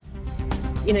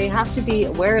You have to be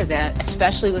aware of that,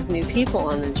 especially with new people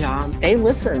on the job. They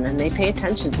listen and they pay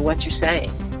attention to what you're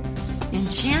saying.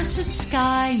 Enchanted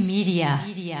Sky Media.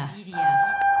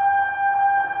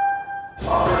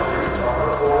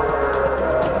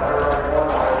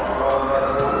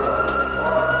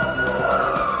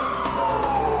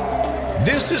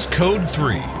 This is Code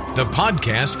 3, the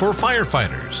podcast for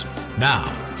firefighters. Now,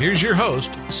 here's your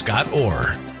host, Scott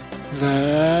Orr.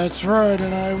 That's right,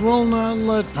 and I will not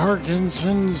let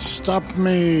Parkinson's stop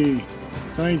me.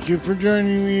 Thank you for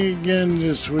joining me again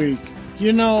this week.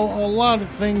 A lot of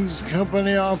things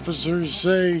company officers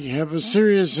say have a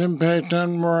serious impact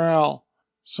on morale.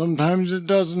 Sometimes it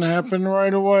doesn't happen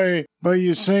right away, but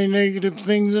you say negative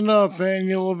things enough and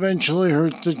you'll eventually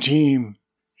hurt the team.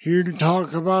 Here to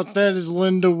talk about that is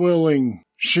Linda Willing.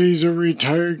 She's a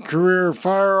retired career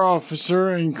fire officer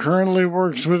and currently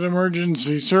works with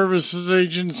emergency services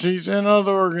agencies and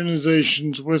other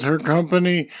organizations with her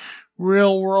company,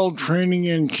 Real World Training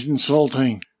and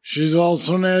Consulting. She's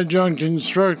also an adjunct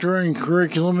instructor and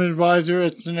curriculum advisor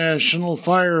at the National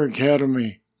Fire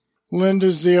Academy.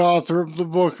 Linda's the author of the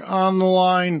book On the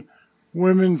Line,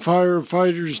 Women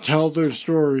Firefighters Tell Their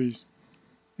Stories.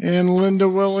 And Linda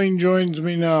Willing joins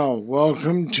me now.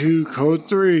 Welcome to Code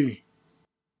 3.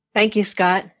 Thank you,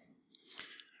 Scott.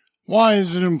 Why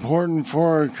is it important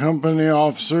for a company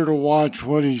officer to watch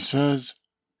what he says?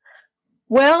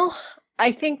 Well,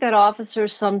 I think that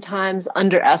officers sometimes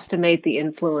underestimate the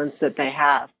influence that they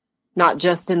have, not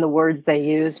just in the words they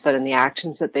use, but in the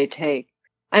actions that they take.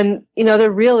 And,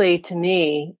 they're really, to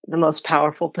me, the most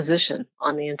powerful position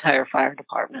on the entire fire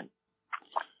department.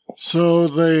 So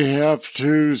they have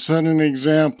to set an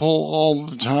example all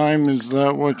the time? Is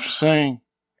that what you're saying?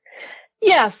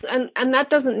 Yes, and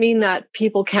that doesn't mean that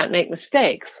people can't make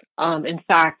mistakes. In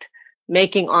fact,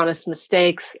 making honest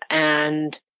mistakes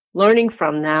and learning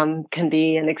from them can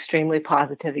be an extremely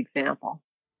positive example.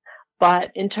 But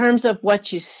in terms of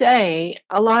what you say,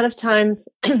 a lot of times,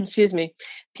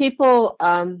 people,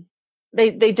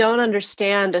 they don't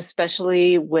understand,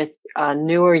 especially with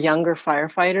newer, younger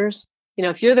firefighters.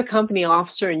 If you're the company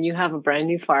officer and you have a brand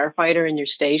new firefighter in your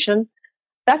station,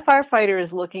 that firefighter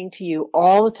is looking to you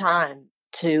all the time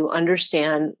to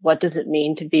understand what does it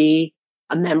mean to be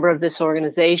a member of this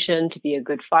organization, to be a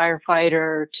good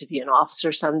firefighter, to be an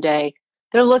officer someday.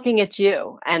 They're looking at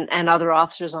you and other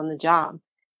officers on the job.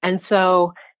 And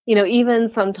so, even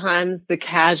sometimes the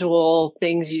casual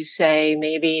things you say,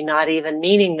 maybe not even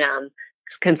meaning them,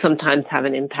 can sometimes have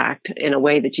an impact in a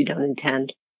way that you don't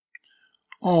intend.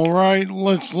 All right,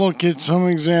 let's look at some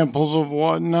examples of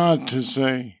what not to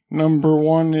say. Number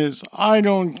 1 is, I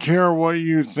don't care what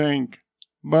you think,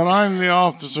 but I'm the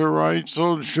officer, right?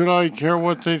 So should I care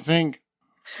what they think?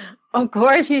 Of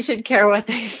course you should care what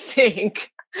they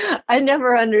think. I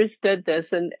never understood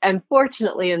this. And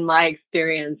fortunately, in my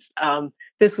experience,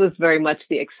 this was very much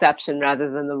the exception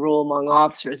rather than the rule among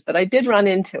officers. But I did run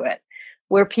into it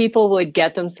where people would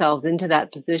get themselves into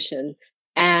that position.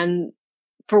 And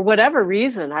for whatever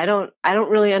reason, I don't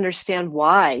really understand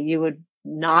why you would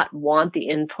not want the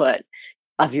input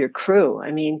of your crew.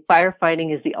 I mean,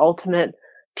 firefighting is the ultimate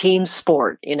team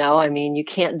sport, you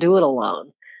can't do it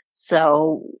alone.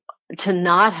 So to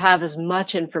not have as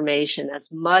much information,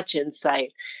 as much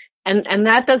insight, and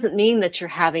that doesn't mean that you're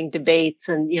having debates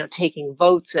and, taking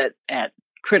votes at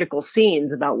critical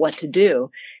scenes about what to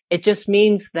do. It just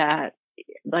means that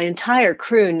the entire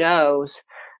crew knows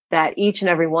that each and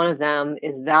every one of them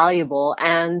is valuable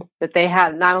and that they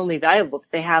have not only valuable, but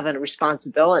they have a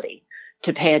responsibility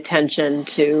to pay attention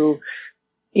to,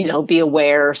 be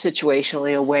aware,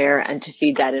 situationally aware, and to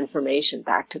feed that information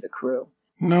back to the crew.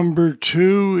 Number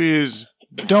 2 is,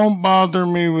 don't bother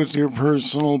me with your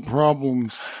personal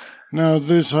problems. Now,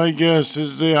 this, I guess,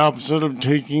 is the opposite of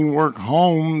taking work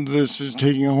home. This is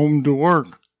taking home to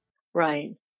work.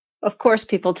 Right. Of course,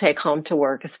 people take home to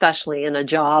work, especially in a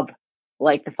job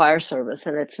like the fire service,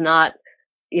 and it's not,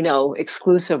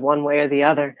 exclusive one way or the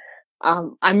other.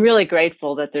 I'm really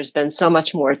grateful that there's been so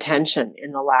much more attention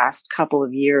in the last couple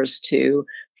of years to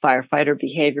firefighter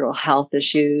behavioral health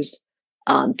issues,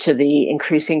 to the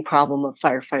increasing problem of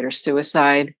firefighter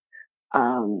suicide,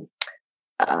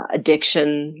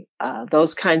 addiction,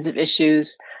 those kinds of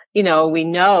issues. We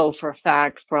know for a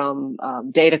fact from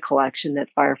data collection that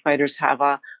firefighters have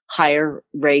a higher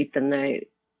rate than the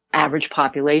average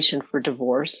population for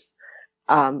divorce.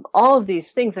 All of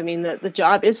these things, the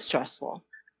job is stressful.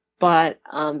 But,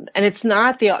 and it's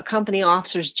not the company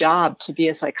officer's job to be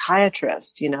a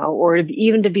psychiatrist, or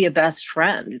even to be a best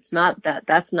friend. It's not that.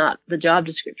 That's not the job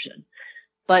description.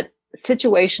 But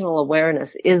situational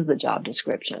awareness is the job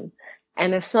description.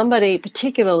 And if somebody,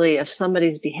 particularly if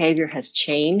somebody's behavior has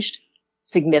changed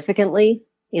significantly,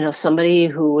 somebody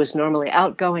who was normally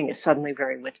outgoing is suddenly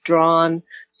very withdrawn.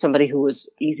 Somebody who was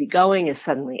easygoing is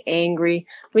suddenly angry.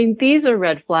 I mean, these are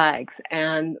red flags,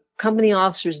 and company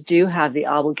officers do have the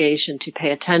obligation to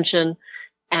pay attention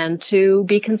and to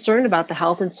be concerned about the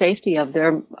health and safety of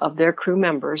their crew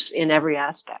members in every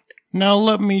aspect. Now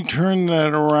let me turn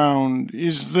that around.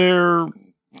 Is there,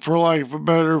 for lack of a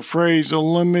better phrase, a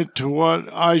limit to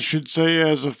what I should say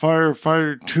as a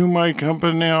firefighter to my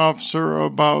company officer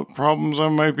about problems I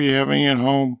might be having at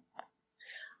home?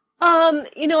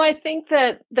 I think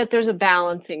that there's a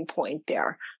balancing point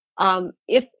there.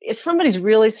 If somebody's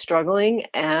really struggling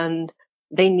and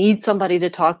they need somebody to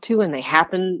talk to, and they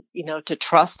happen, to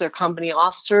trust their company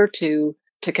officer to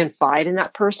confide in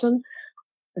that person,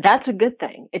 that's a good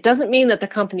thing. It doesn't mean that the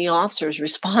company officer is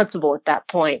responsible at that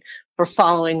point for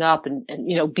following up and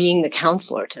being the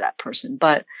counselor to that person.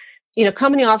 But,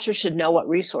 company officers should know what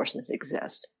resources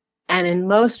exist. And in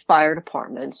most fire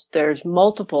departments, there's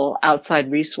multiple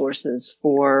outside resources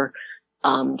for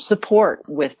support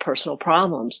with personal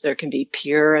problems. There can be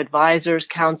peer advisors,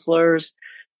 counselors,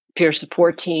 peer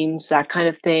support teams, that kind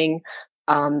of thing.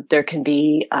 There can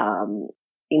be,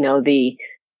 the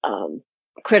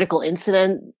critical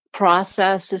incident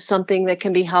process is something that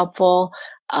can be helpful.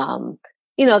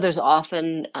 There's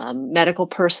often medical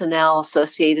personnel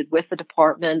associated with the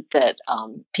department that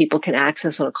people can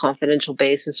access on a confidential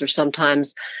basis, or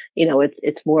sometimes,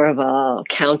 it's more of a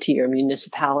county or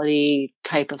municipality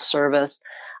type of service.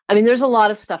 I mean, there's a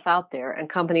lot of stuff out there, and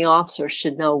company officers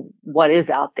should know what is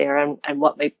out there and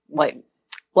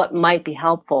what might be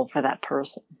helpful for that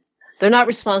person. They're not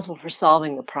responsible for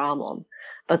solving the problem,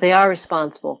 but they are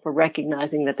responsible for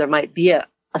recognizing that there might be a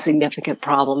significant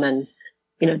problem and,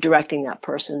 directing that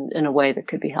person in a way that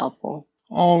could be helpful.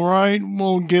 All right,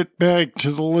 we'll get back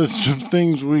to the list of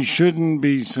things we shouldn't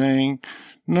be saying.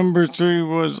 Number 3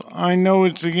 was, I know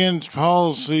it's against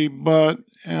policy, and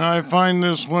I find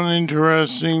this one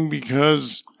interesting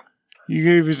because you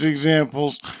gave us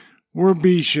examples. We're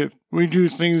B shift. We do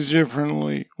things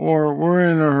differently, or we're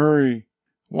in a hurry.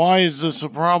 Why is this a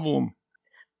problem?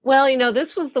 Well,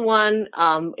 this was the one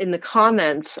in the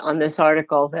comments on this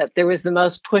article that there was the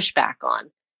most pushback on,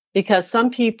 because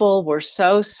some people were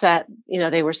so set,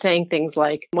 they were saying things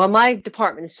like, well, my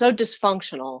department is so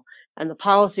dysfunctional and the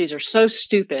policies are so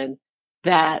stupid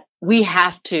that we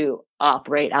have to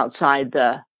operate outside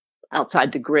the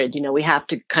grid. We have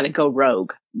to kind of go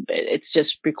rogue. It's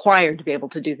just required to be able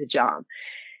to do the job.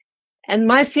 And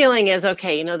my feeling is,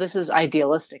 okay, this is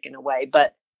idealistic in a way,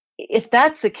 but if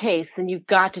that's the case, then you've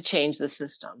got to change the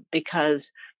system,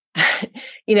 because,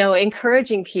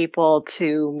 encouraging people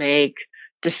to make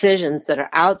decisions that are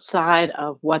outside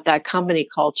of what that company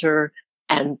culture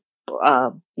and,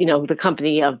 the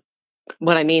company of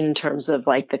what I mean in terms of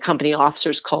like the company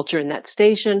officer's culture in that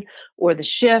station or the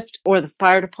shift or the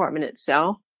fire department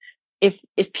itself.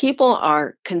 If people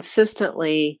are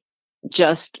consistently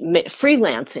just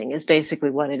freelancing is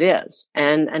basically what it is.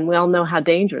 And we all know how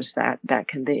dangerous that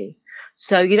can be.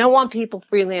 So you don't want people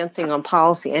freelancing on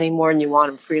policy any more than you want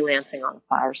them freelancing on a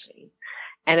fire scene.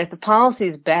 And if the policy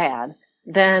is bad,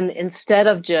 then instead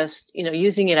of just,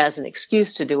 using it as an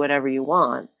excuse to do whatever you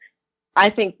want,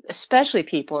 I think especially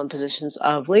people in positions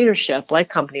of leadership, like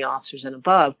company officers and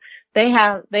above, they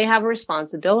have a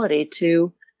responsibility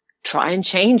to try and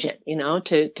change it,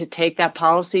 to take that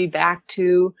policy back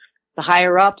to the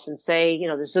higher ups and say,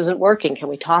 this isn't working. Can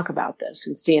we talk about this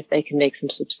and see if they can make some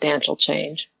substantial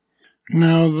change?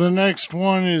 Now, the next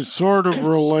one is sort of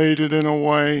related in a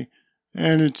way,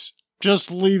 and it's just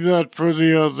leave that for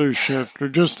the other shift, or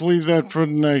just leave that for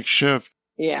the next shift.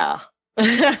 Yeah.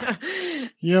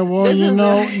 Yeah, well,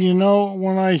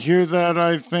 when I hear that,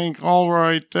 I think, all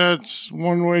right, that's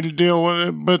one way to deal with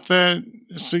it, but that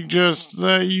suggests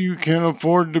that you can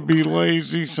afford to be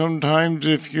lazy sometimes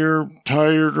if you're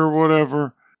tired or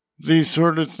whatever. These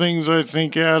sort of things, I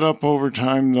think, add up over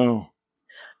time, though.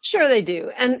 Sure they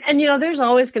do. And there's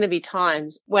always going to be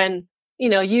times when,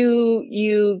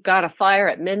 you got a fire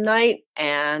at midnight,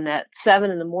 and at 7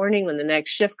 a.m, when the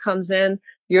next shift comes in,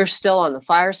 you're still on the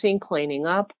fire scene cleaning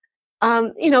up.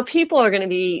 People are going to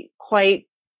be quite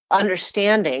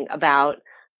understanding about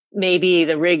maybe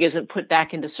the rig isn't put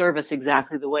back into service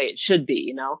exactly the way it should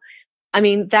be,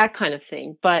 that kind of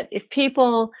thing. But if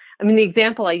people, the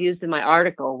example I used in my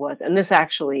article was, and this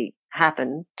actually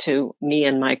happened to me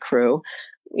and my crew,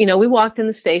 we walked in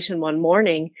the station one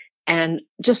morning and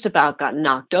just about got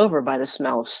knocked over by the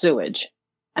smell of sewage.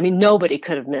 Nobody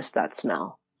could have missed that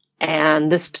smell.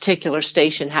 And this particular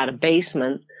station had a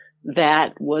basement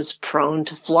that was prone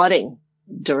to flooding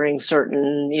during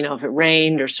certain, if it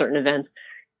rained or certain events.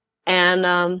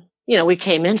 And, we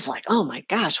came in, it's like, oh my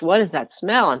gosh, what is that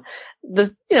smell? And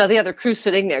the other crew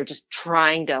sitting there just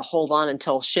trying to hold on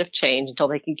until shift change, until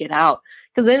they could get out,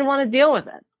 because they didn't want to deal with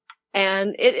it.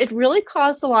 And it really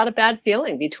caused a lot of bad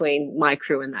feeling between my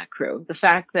crew and that crew. The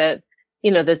fact that,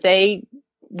 that they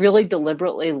really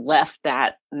deliberately left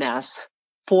that mess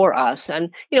for us.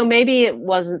 And, maybe it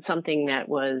wasn't something that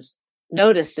was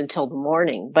noticed until the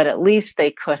morning, but at least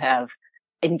they could have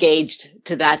engaged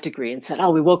to that degree and said,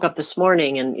 oh, we woke up this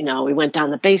morning and, we went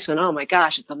down the basement. Oh my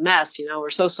gosh, it's a mess. We're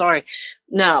so sorry.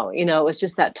 No, it was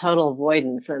just that total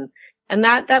avoidance. And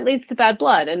that leads to bad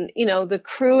blood. And, the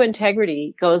crew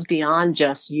integrity goes beyond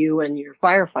just you and your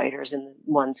firefighters in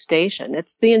one station.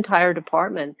 It's the entire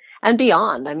department and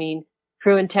beyond. I mean,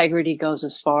 crew integrity goes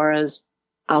as far as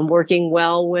working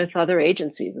well with other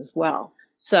agencies as well.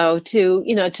 So to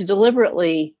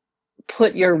deliberately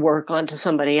put your work onto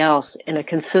somebody else in a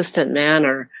consistent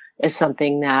manner is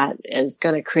something that is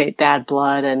going to create bad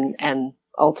blood and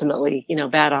ultimately,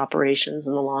 bad operations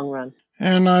in the long run.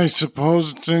 And I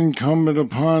suppose it's incumbent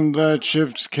upon that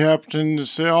shift's captain to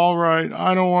say, all right,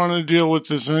 I don't want to deal with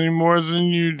this any more than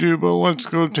you do, but let's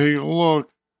go take a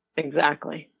look.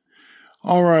 Exactly.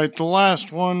 All right, the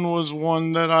last one was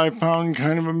one that I found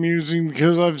kind of amusing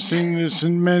because I've seen this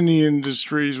in many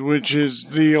industries, which is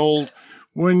the old,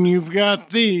 when you've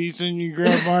got these and you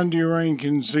grab onto your rank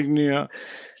insignia,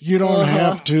 you don't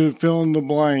have to fill in the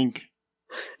blank.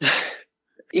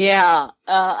 Yeah,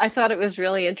 I thought it was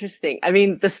really interesting. I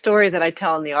mean, the story that I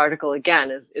tell in the article,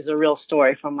 again, is a real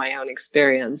story from my own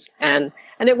experience. And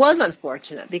it was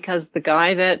unfortunate because the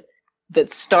guy that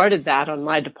started that on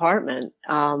my department,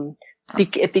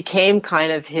 it became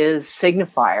kind of his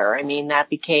signifier. I mean, that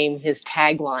became his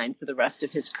tagline for the rest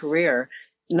of his career,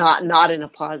 not in a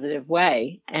positive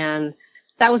way. And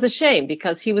that was a shame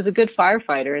because he was a good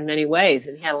firefighter in many ways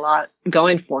and he had a lot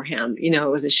going for him. It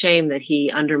was a shame that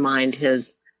he undermined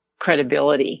his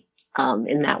credibility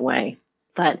in that way.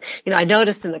 But, I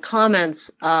noticed in the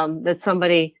comments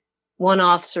that one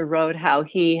officer wrote how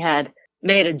he had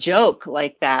made a joke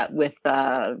like that with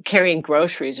carrying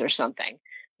groceries or something.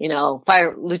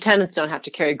 Lieutenants don't have to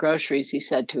carry groceries, he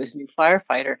said to his new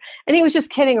firefighter. And he was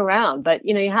just kidding around. But,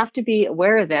 you have to be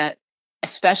aware that,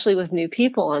 especially with new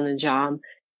people on the job,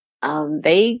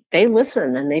 they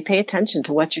listen and they pay attention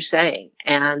to what you're saying.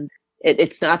 And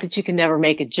it's not that you can never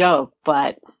make a joke,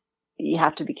 but you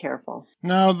have to be careful.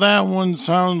 Now, that one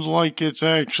sounds like it's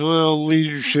actually a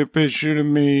leadership issue to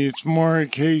me. It's more a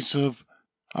case of,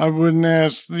 I wouldn't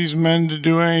ask these men to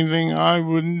do anything I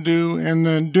wouldn't do and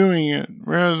then doing it,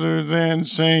 rather than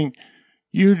saying,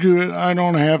 you do it, I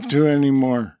don't have to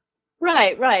anymore.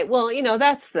 Right. Well,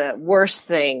 that's the worst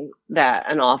thing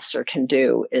that an officer can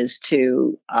do is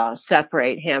to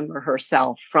separate him or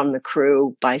herself from the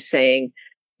crew by saying,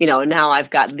 now I've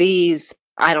got these,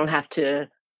 I don't have to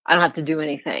do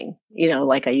anything,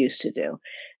 like I used to do.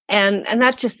 And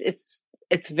that just, it's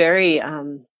very,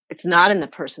 it's not in the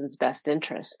person's best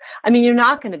interest. I mean, you're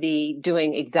not going to be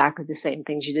doing exactly the same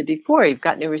things you did before. You've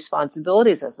got new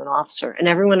responsibilities as an officer, and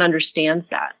everyone understands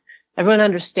that. Everyone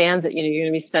understands that, you're going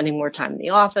to be spending more time in the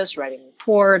office, writing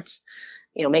reports,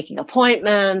 making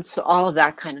appointments, all of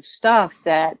that kind of stuff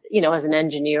that, as an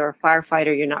engineer or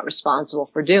firefighter, you're not responsible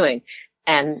for doing.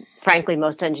 And frankly,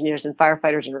 most engineers and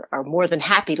firefighters are more than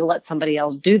happy to let somebody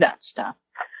else do that stuff.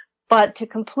 But to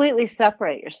completely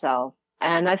separate yourself,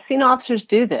 and I've seen officers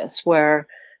do this, where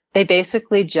they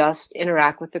basically just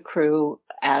interact with the crew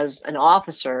as an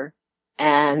officer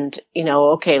and,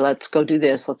 okay, let's go do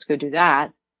this, let's go do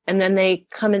that. And then they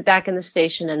come back in the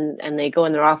station and they go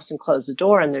in their office and close the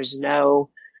door and there's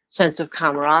no sense of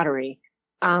camaraderie.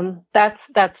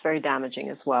 That's very damaging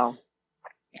as well.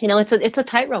 It's a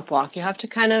tightrope walk. You have to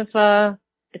kind of,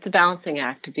 it's a balancing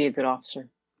act to be a good officer.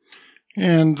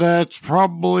 And that's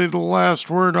probably the last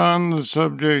word on the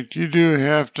subject. You do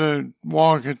have to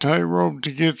walk a tightrope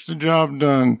to get the job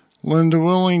done. Linda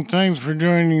Willing, thanks for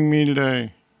joining me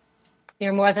today.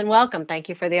 You're more than welcome. Thank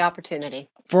you for the opportunity.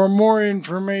 For more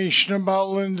information about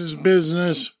Linda's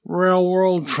business, Rail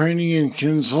World Training and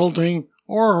Consulting,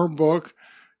 or her book,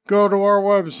 go to our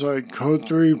website,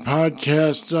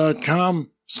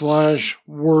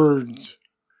 code3podcast.com/words.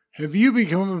 Have you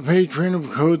become a patron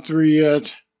of Code 3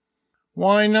 yet?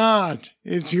 Why not?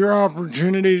 It's your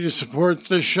opportunity to support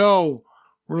the show.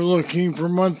 We're looking for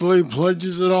monthly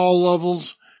pledges at all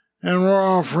levels, and we're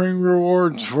offering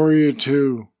rewards for you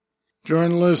too.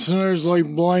 Join listeners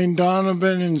like Blaine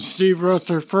Donovan and Steve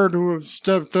Rutherford who have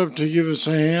stepped up to give us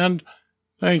a hand.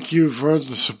 Thank you for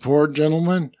the support,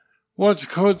 gentlemen. What's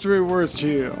Code 3 worth to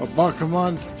you? $1 a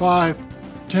month? 5?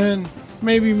 10?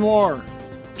 Maybe more.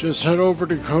 Just head over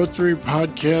to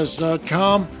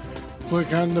code3podcast.com,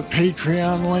 click on the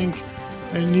Patreon link,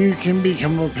 and you can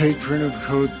become a patron of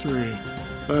Code 3.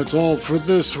 That's all for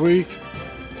this week.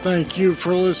 Thank you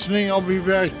for listening. I'll be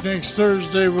back next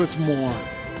Thursday with more.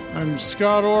 I'm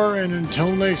Scott Orr, and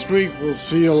until next week, we'll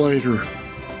see you later.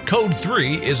 Code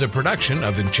 3 is a production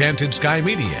of Enchanted Sky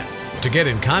Media. To get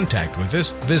in contact with us,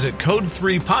 visit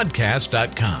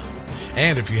code3podcast.com.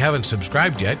 And if you haven't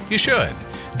subscribed yet, you should.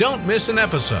 Don't miss an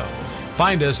episode.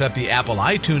 Find us at the Apple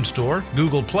iTunes Store,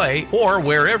 Google Play, or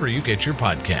wherever you get your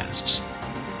podcasts.